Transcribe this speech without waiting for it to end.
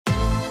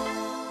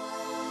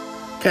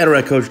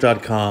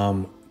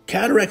CataractCoach.com.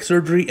 Cataract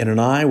surgery in an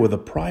eye with a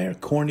prior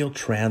corneal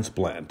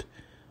transplant.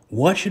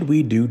 What should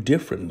we do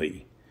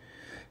differently?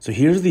 So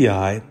here's the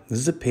eye. This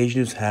is a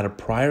patient who's had a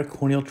prior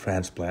corneal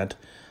transplant,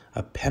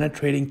 a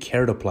penetrating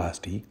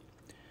keratoplasty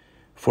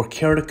for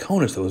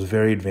keratoconus that was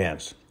very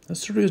advanced. This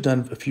surgery was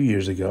done a few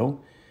years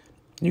ago.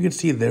 You can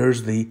see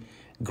there's the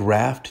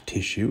graft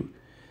tissue.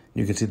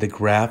 You can see the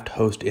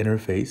graft-host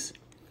interface.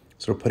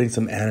 So we're putting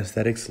some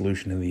anesthetic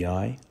solution in the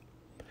eye.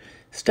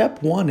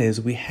 Step one is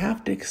we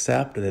have to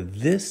accept that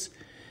this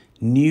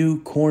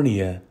new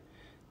cornea,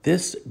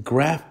 this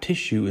graft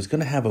tissue is going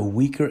to have a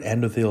weaker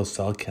endothelial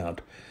cell count.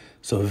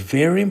 So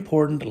very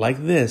important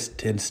like this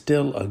to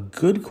instill a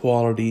good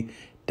quality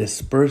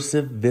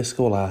dispersive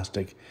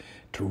viscoelastic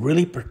to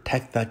really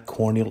protect that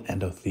corneal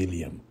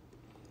endothelium.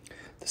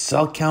 The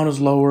cell count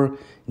is lower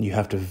and you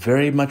have to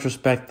very much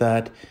respect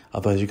that,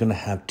 otherwise you're going to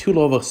have too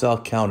low of a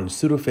cell count in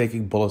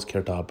pseudophakic bullous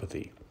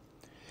keratopathy.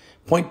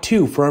 Point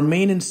two, for our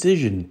main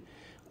incision,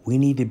 we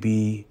need to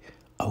be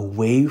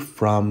away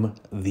from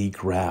the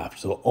graft,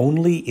 so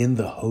only in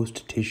the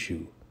host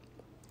tissue.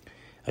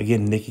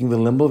 Again, nicking the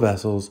limbal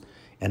vessels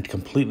and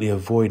completely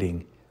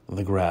avoiding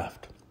the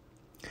graft.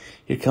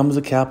 Here comes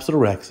the capsular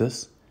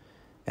rhexis,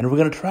 and we're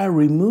going to try to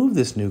remove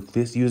this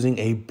nucleus using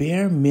a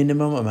bare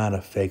minimum amount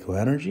of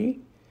phacoenergy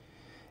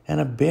and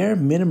a bare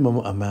minimum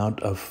amount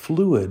of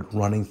fluid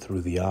running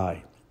through the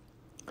eye.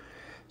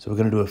 So we're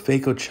going to do a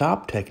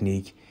phaco-chop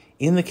technique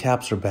in the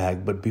capsular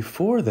bag, but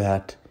before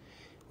that,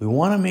 we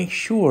want to make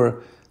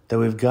sure that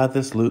we've got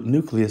this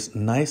nucleus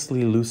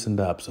nicely loosened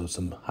up. So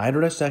some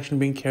hydrodissection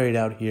being carried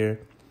out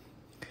here.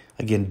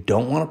 Again,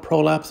 don't want to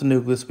prolapse the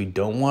nucleus. We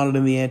don't want it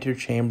in the anterior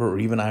chamber or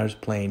even iris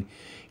plane.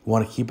 You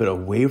want to keep it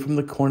away from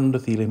the corneal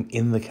endothelium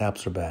in the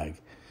capsular bag.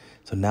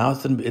 So now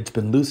it's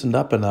been loosened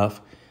up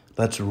enough.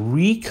 Let's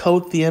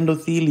recoat the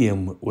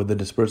endothelium with the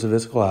dispersive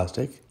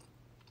viscoelastic.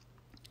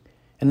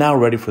 And now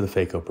we're ready for the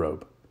phaco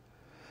probe.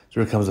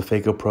 So here comes the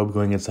phaco probe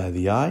going inside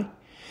the eye.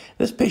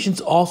 This patient's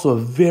also a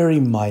very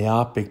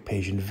myopic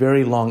patient,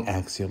 very long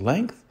axial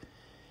length.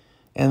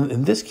 And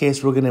in this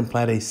case, we're going to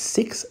implant a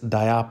 6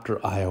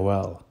 diopter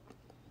IOL.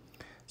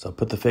 So I'll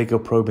put the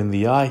phaco probe in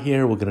the eye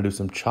here. We're going to do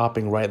some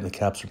chopping right in the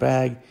capsular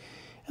bag.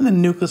 And the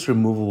nucleus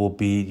removal will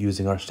be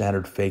using our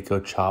standard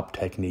phaco chop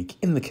technique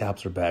in the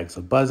capsular bag.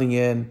 So buzzing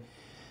in,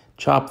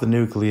 chop the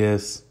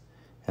nucleus,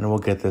 and we'll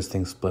get this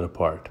thing split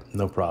apart.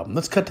 No problem.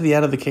 Let's cut to the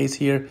end of the case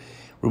here,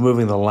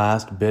 removing the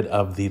last bit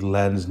of the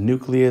lens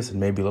nucleus and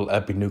maybe a little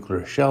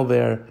epinuclear shell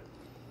there.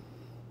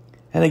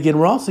 And again,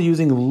 we're also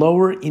using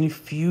lower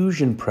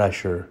infusion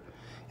pressure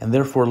and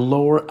therefore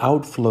lower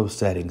outflow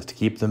settings to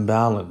keep them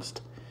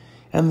balanced.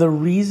 And the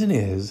reason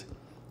is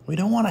we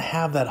don't want to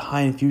have that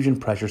high infusion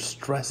pressure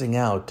stressing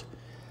out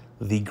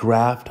the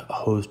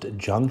graft-host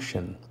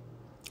junction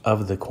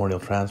of the corneal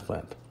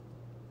transplant.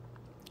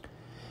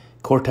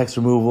 Cortex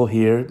removal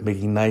here,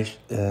 making nice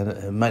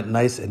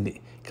and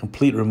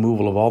complete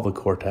removal of all the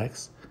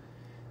cortex.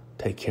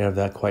 Take care of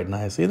that quite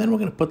nicely. And then we're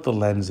going to put the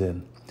lens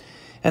in.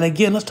 And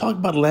again, let's talk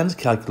about lens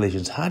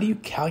calculations. How do you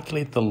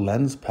calculate the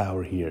lens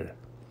power here?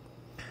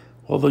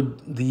 Well,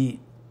 the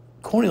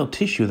corneal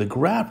tissue, the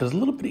graft, is a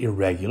little bit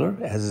irregular,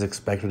 as is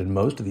expected in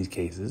most of these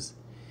cases.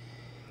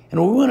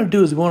 And what we want to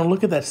do is we want to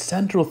look at that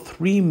central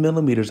 3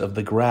 millimeters of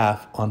the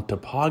graft on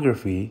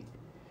topography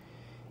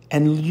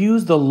and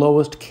use the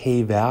lowest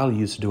K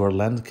values to do our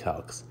lens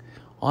calcs.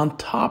 On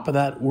top of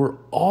that, we're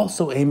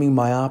also aiming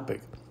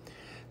myopic.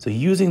 So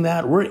using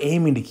that, we're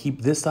aiming to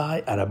keep this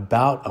eye at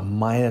about a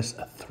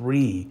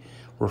 -3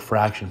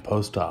 refraction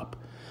post-op.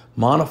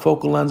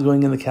 Monofocal lens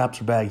going in the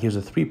capsular bag. Here's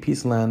a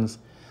 3-piece lens.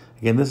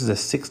 Again, this is a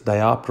 6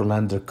 diopter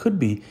lens. There could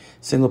be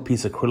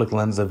single-piece acrylic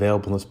lens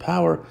available in this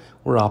power.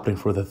 We're opting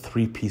for the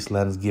 3-piece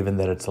lens given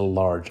that it's a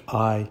large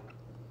eye,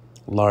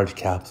 large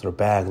capsular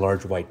bag,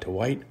 large white to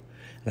white.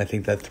 And I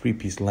think that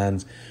 3-piece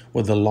lens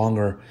with the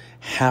longer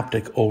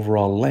haptic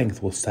overall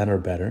length will center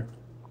better.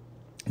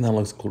 And that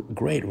looks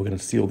great. We're going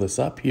to seal this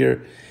up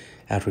here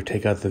after we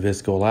take out the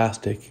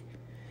viscoelastic.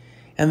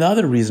 And the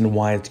other reason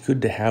why it's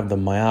good to have the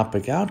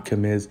myopic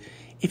outcome is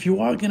if you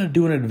are going to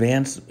do an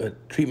advanced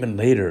treatment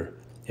later,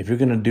 if you're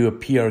going to do a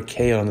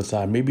PRK on the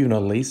side, maybe even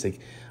a LASIK,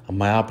 a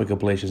myopic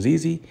ablation is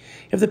easy.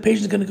 If the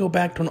patient's going to go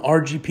back to an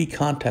RGP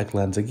contact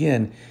lens,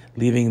 again,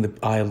 leaving the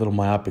eye a little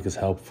myopic is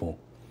helpful.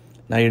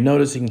 Now you're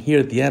noticing here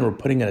at the end, we're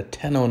putting in a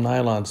 10-0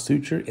 nylon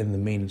suture in the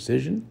main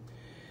incision.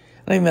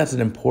 I think that's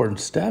an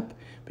important step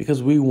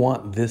because we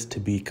want this to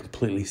be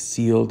completely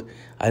sealed.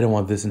 I don't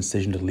want this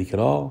incision to leak at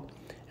all.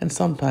 And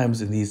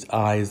sometimes in these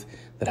eyes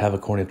that have a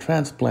corneal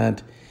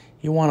transplant,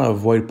 you want to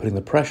avoid putting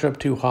the pressure up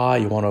too high.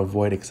 You want to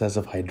avoid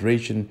excessive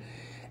hydration.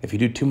 If you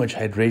do too much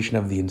hydration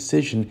of the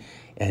incision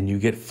and you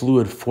get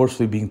fluid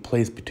forcefully being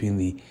placed between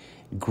the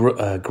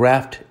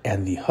graft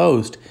and the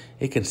host,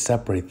 it can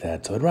separate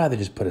that. So I'd rather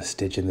just put a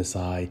stitch in this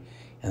eye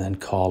and then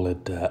call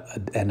it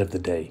end of the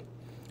day.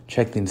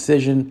 Check the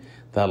incision.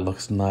 That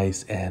looks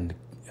nice and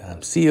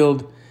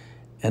sealed.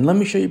 And let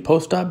me show you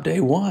post-op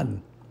day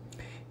 1.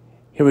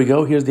 Here we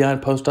go. Here's the eye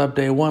post-op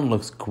day 1.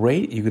 Looks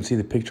great. You can see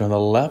the picture on the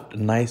left,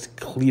 nice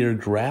clear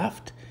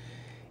graft.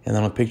 And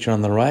then on the picture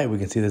on the right, we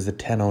can see there's a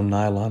 10-0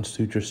 nylon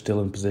suture still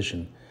in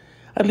position.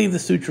 I'd leave the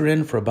suture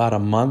in for about a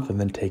month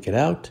and then take it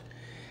out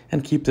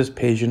and keep this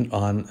patient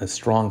on a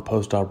strong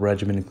post-op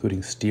regimen,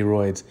 including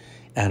steroids,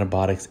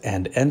 antibiotics,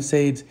 and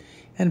NSAIDs,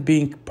 and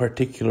being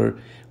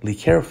particularly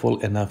careful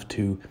enough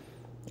to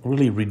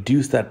really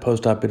reduce that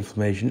post-op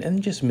inflammation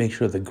and just make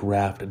sure the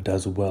graft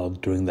does well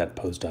during that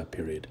post-op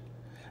period.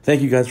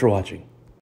 Thank you guys for watching.